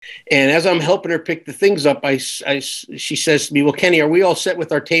And as I'm helping her pick the things up, she says to me, "Well, Kenny, are we all set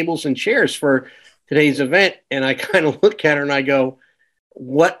with our tables and chairs for today's event?" And I kind of look at her and I go,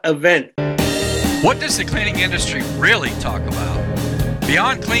 "What event?" What does the cleaning industry really talk about?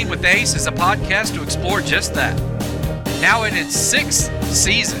 Beyond Clean with Ace is a podcast to explore just that. Now in its 6th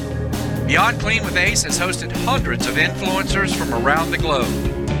season, Beyond Clean with Ace has hosted hundreds of influencers from around the globe.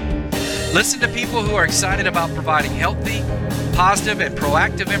 Listen to people who are excited about providing healthy, positive, and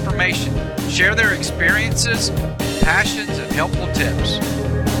proactive information, share their experiences, passions, and helpful tips.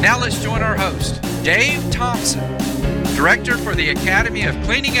 Now let's join our host, Dave Thompson, Director for the Academy of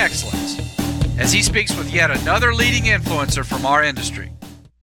Cleaning Excellence, as he speaks with yet another leading influencer from our industry.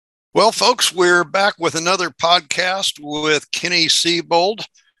 Well, folks, we're back with another podcast with Kenny Siebold.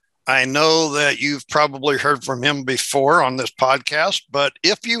 I know that you've probably heard from him before on this podcast, but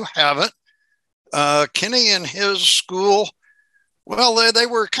if you haven't, Kenny and his school, well, they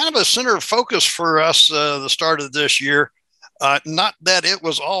were kind of a center of focus for us the start of this year. Not that it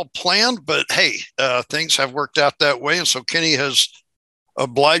was all planned, but hey, things have worked out that way. And so Kenny has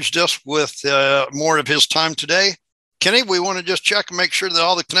obliged us with more of his time today. Kenny, we want to just check and make sure that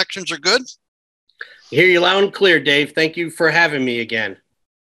all the connections are good. Hear you loud and clear, Dave. Thank you for having me again.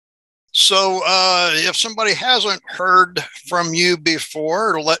 So if somebody hasn't heard from you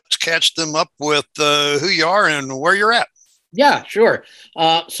before, let's catch them up with who you are and where you're at. Yeah, sure.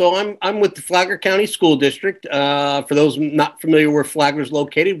 So I'm with the Flagler County School District. For those not familiar where Flagler is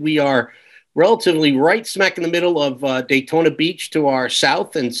located, we are relatively right smack in the middle of Daytona Beach to our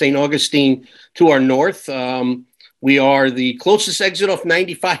south and St. Augustine to our north. We are the closest exit off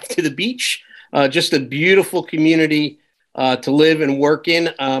 95 to the beach. Just a beautiful community to live and work in.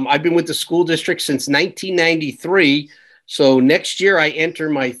 I've been with the school district since 1993. So next year I enter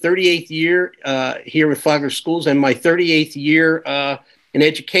my 38th year here with Flagler Schools and my 38th year in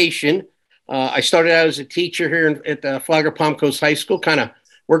education. I started out as a teacher here at Flagler Palm Coast High School, kind of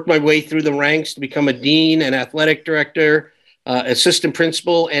worked my way through the ranks to become a dean and athletic director, assistant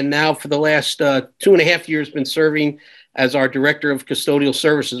principal, and now for the last 2.5 years been serving as our director of custodial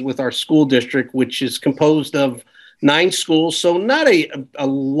services with our school district, which is composed of 9 schools. So not a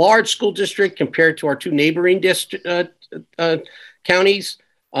large school district compared to our 2 neighboring counties,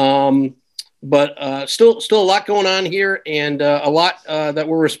 but still a lot going on here, and a lot that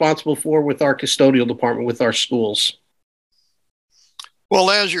we're responsible for with our custodial department with our schools. Well,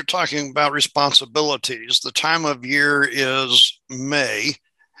 as you're talking about responsibilities, the time of year is May,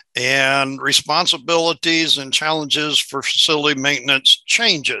 and responsibilities and challenges for facility maintenance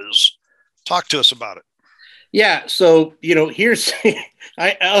changes. Talk to us about it. Yeah, so here's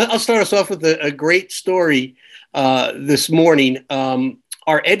I'll start us off with a great story. This morning,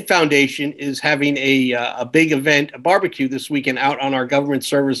 our Ed Foundation is having a big event, a barbecue this weekend out on our government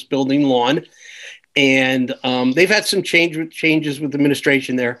service building lawn, and they've had some changes with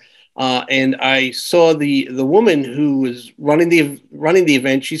administration there. And I saw the woman who was running the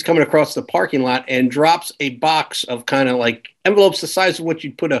event. She's coming across the parking lot and drops a box of kind of like envelopes the size of what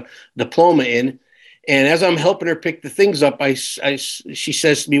you'd put a diploma in. And as I'm helping her pick the things up, she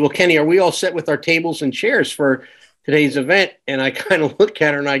says to me, "Well, Kenny, are we all set with our tables and chairs for today's event?" And I kind of look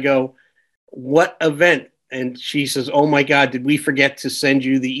at her and I go, "What event?" And she says, "Oh my God, did we forget to send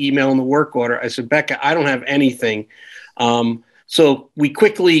you the email and the work order?" I said, "Becca, I don't have anything." So we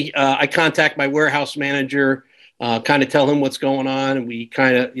quickly, I contact my warehouse manager, kind of tell him what's going on. And we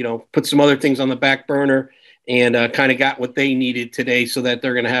kind of, put some other things on the back burner, and kind of got what they needed today so that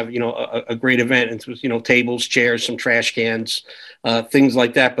they're going to have, a great event. And it was, tables, chairs, some trash cans, things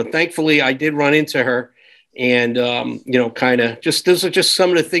like that. But thankfully I did run into her, and, kind of those are just some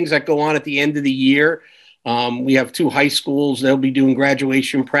of the things that go on at the end of the year. We have 2 high schools. They'll be doing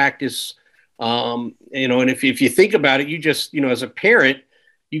graduation practice. And if you think about it, you just, as a parent,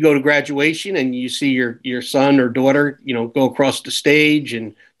 you go to graduation and you see your son or daughter, go across the stage,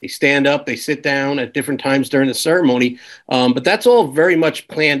 and they stand up, they sit down at different times during the ceremony. But that's all very much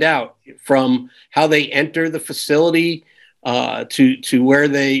planned out from how they enter the facility to where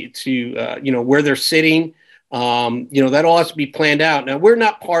where they're sitting. That all has to be planned out. Now, we're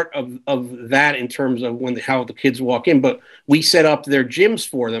not part of that in terms of how the kids walk in, but we set up their gyms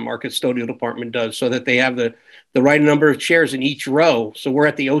for them. Our custodial department does, so that they have the right number of chairs in each row. So we're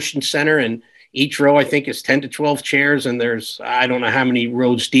at the Ocean Center, and each row, I think, is 10 to 12 chairs, and I don't know how many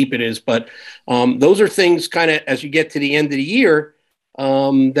rows deep it is, but those are things kind of as you get to the end of the year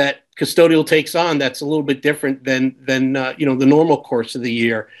that custodial takes on. That's a little bit different than the normal course of the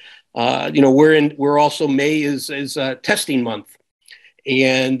year. We're also, May is testing month,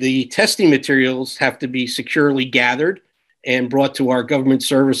 and the testing materials have to be securely gathered and brought to our government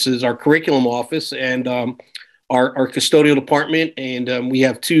services, our curriculum office, and our custodial department. And we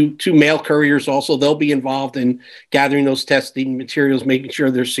have two mail couriers also. They'll be involved in gathering those testing materials, making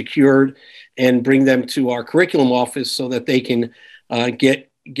sure they're secured, and bring them to our curriculum office so that they can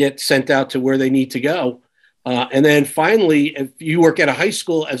get sent out to where they need to go. And then finally, if you work at a high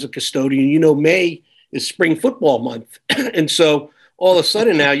school as a custodian, May is spring football month. And so all of a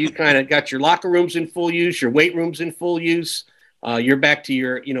sudden now you kind of got your locker rooms in full use, your weight rooms in full use. You're back to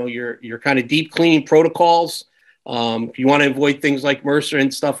your kind of deep cleaning protocols. You want to avoid things like MRSA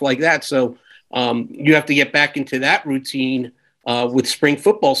and stuff like that. So you have to get back into that routine with spring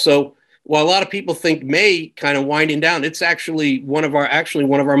football. So while a lot of people think May kind of winding down, it's actually one of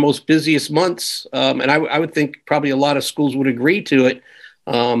our most busiest months. And I would think probably a lot of schools would agree to it,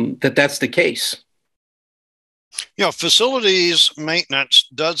 that's the case. Facilities maintenance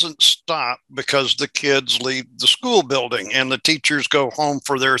doesn't stop because the kids leave the school building and the teachers go home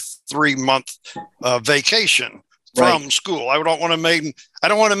for their 3-month vacation from school. I don't want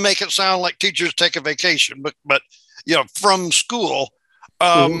to make it sound like teachers take a vacation, but from school.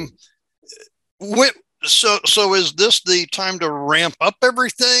 So is this the time to ramp up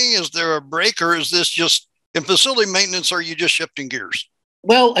everything? Is there a break, or is this just in facility maintenance? Are you just shifting gears?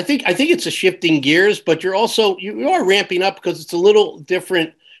 Well, I think it's a shifting gears, but you are ramping up because it's a little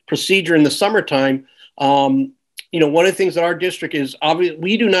different procedure in the summertime. One of the things that our district is, obviously,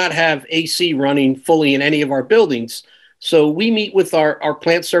 we do not have AC running fully in any of our buildings. So we meet with our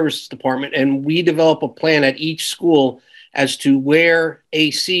plant services department, and we develop a plan at each school as to where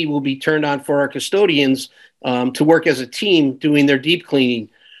AC will be turned on for our custodians to work as a team doing their deep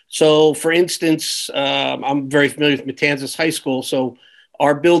cleaning. So, for instance, I'm very familiar with Matanzas High School. So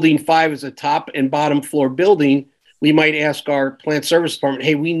our building 5 is a top and bottom floor building. We might ask our plant service department,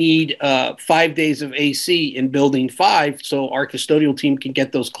 hey, we need 5 days of AC in building 5 so our custodial team can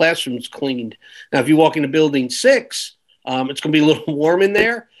get those classrooms cleaned. Now, if you walk into building 6, it's going to be a little warm in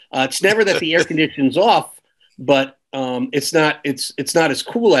there. It's never that the air conditioning's off, but it's not as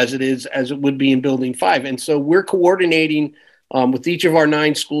cool as it would be in building 5. And so we're coordinating with each of our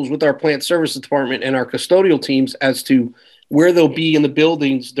 9 schools with our plant services department and our custodial teams as to where they'll be in the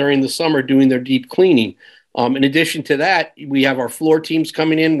buildings during the summer doing their deep cleaning. In addition to that, we have our floor teams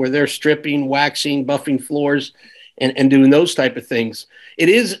coming in where they're stripping, waxing, buffing floors, and doing those type of things. It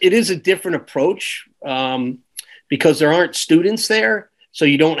is a different approach because there aren't students there. So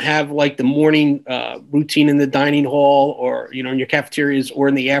you don't have like the morning routine in the dining hall or, in your cafeterias or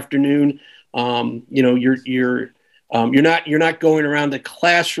in the afternoon. You're not going around the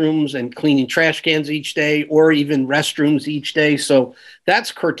classrooms and cleaning trash cans each day or even restrooms each day. So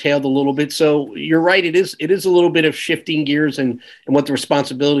that's curtailed a little bit. So you're right. It is a little bit of shifting gears and what the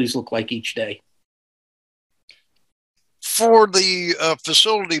responsibilities look like each day. For the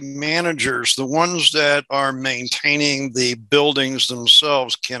facility managers, the ones that are maintaining the buildings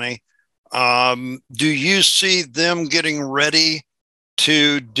themselves, Kenny, do you see them getting ready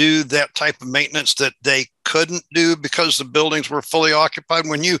to do that type of maintenance that they couldn't do because the buildings were fully occupied?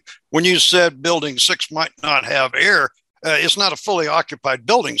 When you said building 6 might not have air, it's not a fully occupied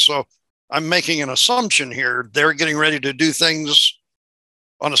building. So I'm making an assumption here. They're getting ready to do things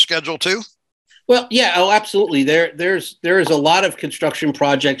on a schedule too? Well, yeah, absolutely. There is a lot of construction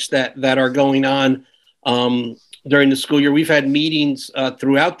projects that are going on during the school year. We've had meetings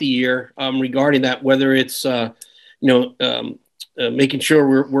throughout the year regarding that, whether it's making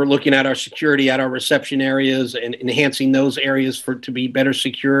sure we're looking at our security at our reception areas and enhancing those areas to be better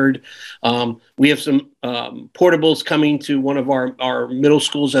secured. We have some portables coming to one of our middle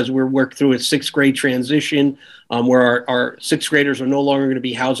schools as we're working through a 6th grade transition, where our 6th graders are no longer going to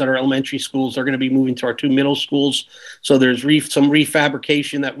be housed at our elementary schools. They're going to be moving to our 2 middle schools. So there's some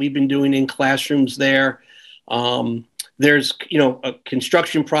refabrication that we've been doing in classrooms there. There's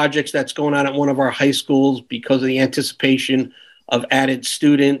construction projects that's going on at one of our high schools because of the anticipation of added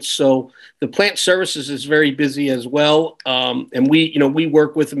students. So the plant services is very busy as well. And we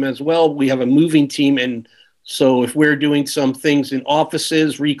work with them as well. We have a moving team. And so if we're doing some things in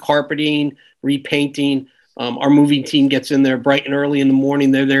offices, recarpeting, repainting, our moving team gets in there bright and early in the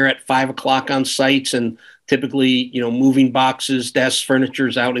morning. They're there at 5 o'clock on sites and typically, moving boxes, desks,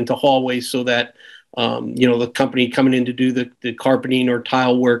 furnitures out into hallways so that, the company coming in to do the carpeting or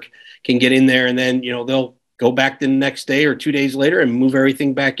tile work can get in there, and then, they'll go back the next day or 2 days later and move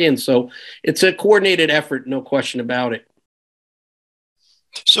everything back in. So it's a coordinated effort, no question about it.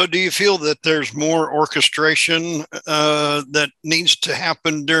 So do you feel that there's more orchestration that needs to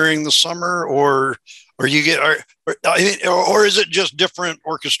happen during the summer, or is it just different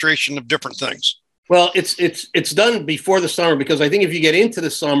orchestration of different things? Well, it's done before the summer, because I think if you get into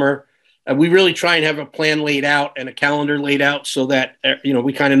the summer, we really try and have a plan laid out and a calendar laid out so that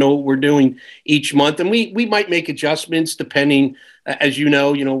we kind of know what we're doing each month, and we might make adjustments depending, as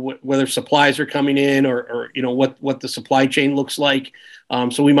whether supplies are coming in or what the supply chain looks like.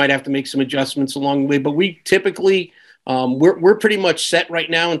 So we might have to make some adjustments along the way, but we typically we're pretty much set right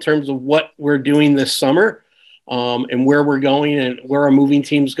now in terms of what we're doing this summer, and where we're going and where our moving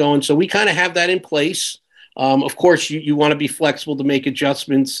team's going. So we kind of have that in place. Of course, you want to be flexible to make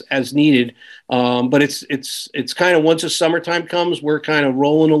adjustments as needed, but it's kind of, once the summertime comes, we're kind of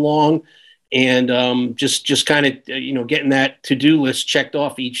rolling along, and just kind of getting that to-do list checked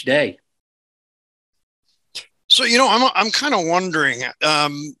off each day. So I'm kind of wondering,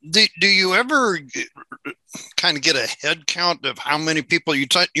 do you ever kind of get a head count of how many people you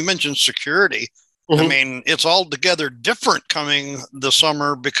mentioned security? Mm-hmm. I mean, it's altogether different coming the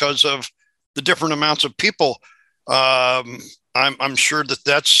summer because of the different amounts of people. I'm sure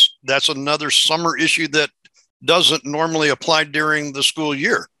that's another summer issue that doesn't normally apply during the school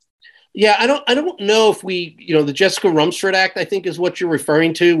year. Yeah, I don't know if the Jessica Rumsford Act, I think, is what you're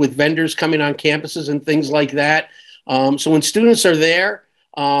referring to, with vendors coming on campuses and things like that. So when students are there,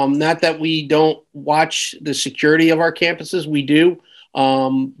 not that we don't watch the security of our campuses, we do,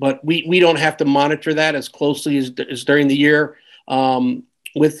 but we don't have to monitor that as closely as during the year.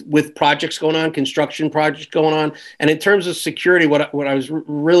 With projects going on, construction projects going on. And in terms of security, what I was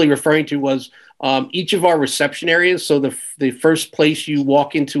really referring to was each of our reception areas. So the first place you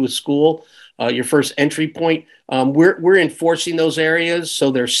walk into a school, your first entry point, we're enforcing those areas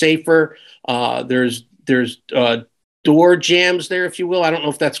so they're safer. There's door jams there, if you will. I don't know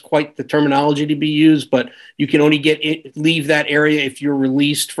if that's quite the terminology to be used, but you can only leave that area if you're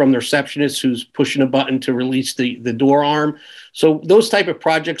released from the receptionist who's pushing a button to release the door arm. So those type of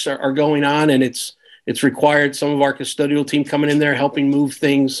projects are going on, and it's required some of our custodial team coming in there, helping move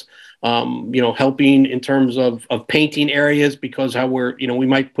things, helping in terms of painting areas, because how we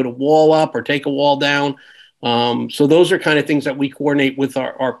might put a wall up or take a wall down. So those are kind of things that we coordinate with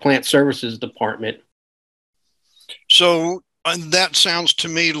our plant services department. So that sounds to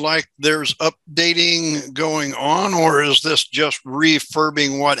me like there's updating going on, or is this just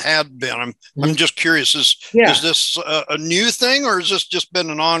refurbing what had been? I'm just curious. Is this a new thing, or has this just been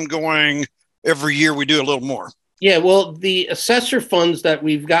an ongoing, every year we do a little more? Yeah, well, the assessor funds that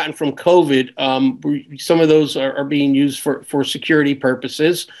we've gotten from COVID, some of those are being used for security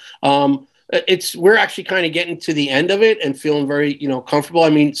purposes. We're actually kind of getting to the end of it and feeling very, comfortable. I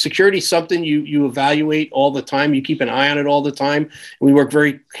mean, security is something you evaluate all the time. You keep an eye on it all the time. We work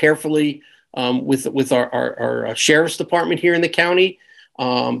very carefully with our sheriff's department here in the county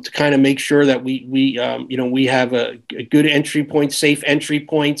to kind of make sure that we have a good entry point, safe entry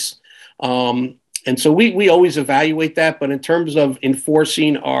points. And so we always evaluate that. But in terms of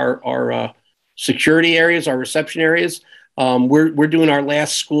enforcing our security areas, our reception areas, we're doing our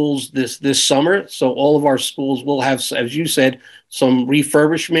last schools this summer. So all of our schools will have, as you said, some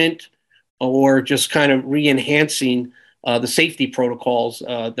refurbishment or just kind of re-enhancing the safety protocols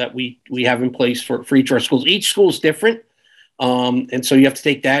that we have in place for each of our schools. Each school is different. And so you have to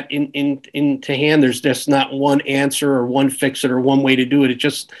take that into hand. There's just not one answer or one fix it or one way to do it. It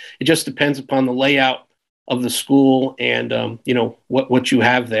just depends upon the layout of the school and, what you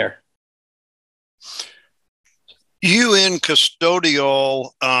have there. You in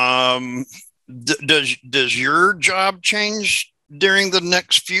custodial, does your job change during the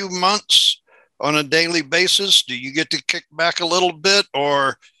next few months on a daily basis? Do you get to kick back a little bit,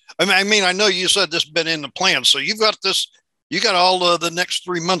 or I mean, I know you said this has been in the plan, so you got all of the next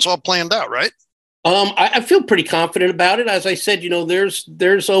 3 months all planned out, right? I feel pretty confident about it. As I said,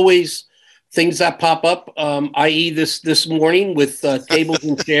 there's always things that pop up, i.e. this morning with tables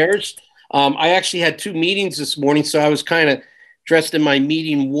and chairs. I actually had 2 meetings this morning, so I was kind of dressed in my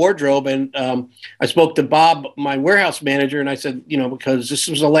meeting wardrobe, and I spoke to Bob, my warehouse manager, and I said, because this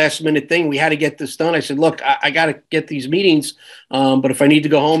was a last minute thing, we had to get this done. I said, look, I got to get these meetings, but if I need to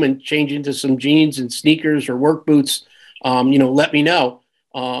go home and change into some jeans and sneakers or work boots, let me know.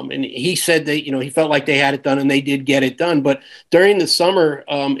 And he said that, he felt like they had it done, and they did get it done. But during the summer,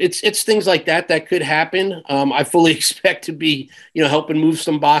 it's things like that could happen. I fully expect to be, helping move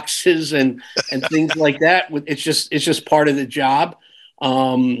some boxes and things like that. It's just part of the job.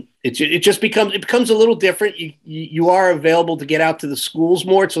 It becomes a little different. You are available to get out to the schools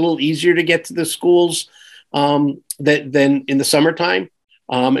more. It's a little easier to get to the schools than in the summertime.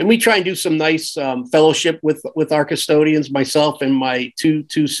 And we try and do some nice fellowship with our custodians. Myself and my two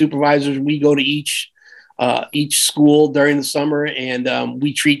supervisors, we go to each each school during the summer, and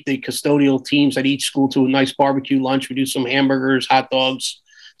we treat the custodial teams at each school to a nice barbecue lunch. We do some hamburgers, hot dogs,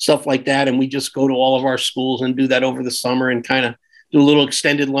 stuff like that, and we just go to all of our schools and do that over the summer and kind of do a little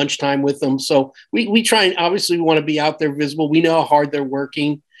extended lunchtime with them. So we try, and obviously we want to be out there visible. We know how hard they're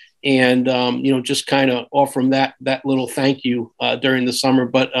working, and just kind of offer them that little thank you during the summer.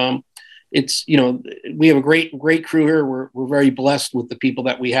 But it's, we have a great crew here. We're very blessed with the people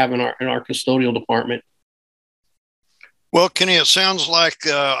that we have in our custodial department. Well, Kenny, it sounds like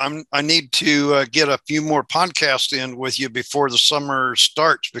I need to get a few more podcasts in with you before the summer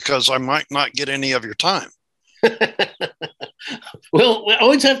starts, because I might not get any of your time. Well, we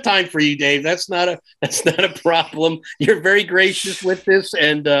always have time for you, Dave. That's not a problem. You're very gracious with this,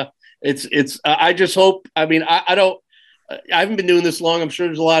 and it's. I just hope. I mean, I don't. I haven't been doing this long. I'm sure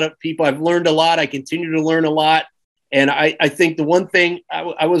there's a lot of people. I've learned a lot. I continue to learn a lot, and I think the one thing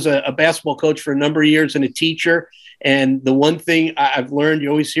I was a basketball coach for a number of years and a teacher, and the one thing I've learned, you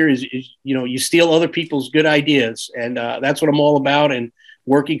always hear is you steal other people's good ideas, and that's what I'm all about. And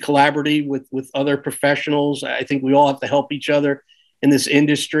working collaboratively with other professionals. I think we all have to help each other in this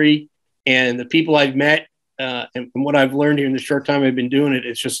industry. And the people I've met and what I've learned here in the short time I've been doing it,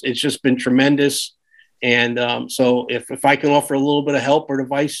 it's just been tremendous. And so if I can offer a little bit of help or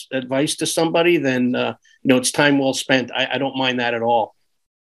advice to somebody, then it's time well spent. I don't mind that at all.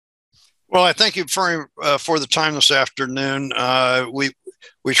 Well, I thank you for the time this afternoon.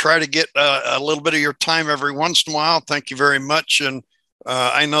 We try to get a little bit of your time every once in a while. Thank you very much. And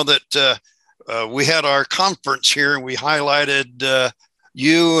I know that we had our conference here, and we highlighted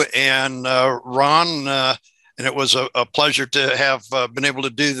you and Ron, and it was a pleasure to have been able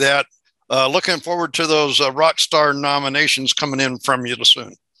to do that. Looking forward to those Rockstar nominations coming in from you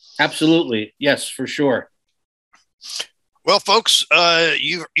soon. Absolutely. Yes, for sure. Well, folks,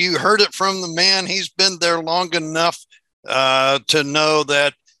 you heard it from the man. He's been there long enough to know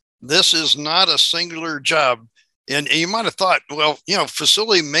that this is not a singular job. And you might have thought, well,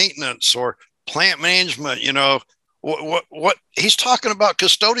 facility maintenance or plant management, what he's talking about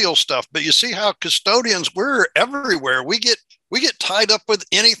custodial stuff. But you see how custodians, we're everywhere. We get tied up with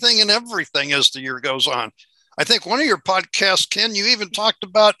anything and everything as the year goes on. I think one of your podcasts, Ken, you even talked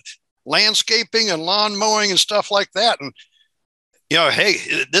about landscaping and lawn mowing and stuff like that. And,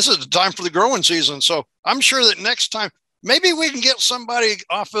 hey, this is the time for the growing season. So I'm sure that next time, maybe we can get somebody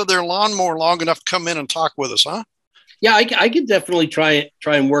off of their lawnmower long enough to come in and talk with us, huh? Yeah, I could definitely try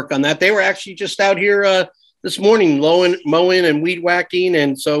and work on that. They were actually just out here this morning mowing and weed whacking,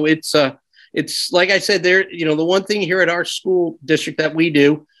 and so it's like I said, there. The one thing here at our school district that we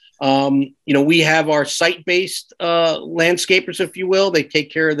do, we have our site-based landscapers, if you will. They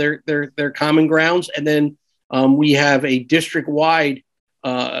take care of their common grounds, and then we have a district-wide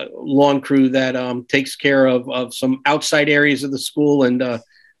lawn crew that takes care of some outside areas of the school and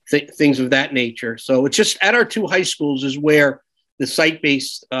things of that nature. So it's just at our two high schools is where the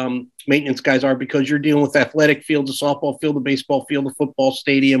site-based maintenance guys are, because you're dealing with athletic fields, a softball field, a baseball field, a football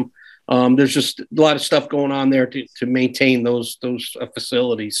stadium. There's just a lot of stuff going on there to maintain those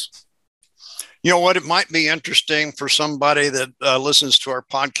facilities. You know what? It might be interesting for somebody that listens to our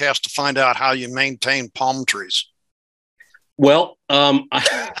podcast to find out how you maintain palm trees. Well,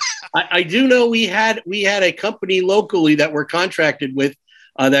 I do know we had a company locally that we're contracted with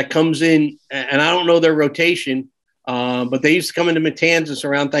that comes in, and I don't know their rotation, but they used to come into Matanzas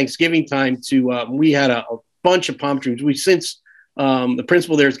around Thanksgiving time we had a bunch of palm trees. We since the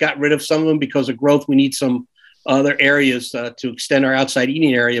principal there has got rid of some of them because of growth. We need some other areas to extend our outside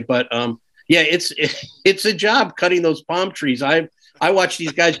eating area. But it's a job cutting those palm trees. I watch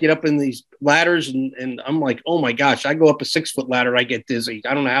these guys get up in these ladders and I'm like, oh my gosh, I go up a 6-foot ladder, I get dizzy.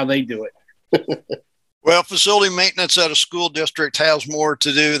 I don't know how they do it. Well, facility maintenance at a school district has more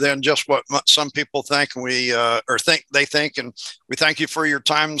to do than just what some people think, and they think. And we thank you for your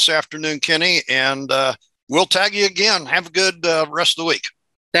time this afternoon, Kenny, and we'll tag you again. Have a good rest of the week.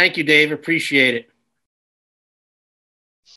 Thank you, Dave. Appreciate it.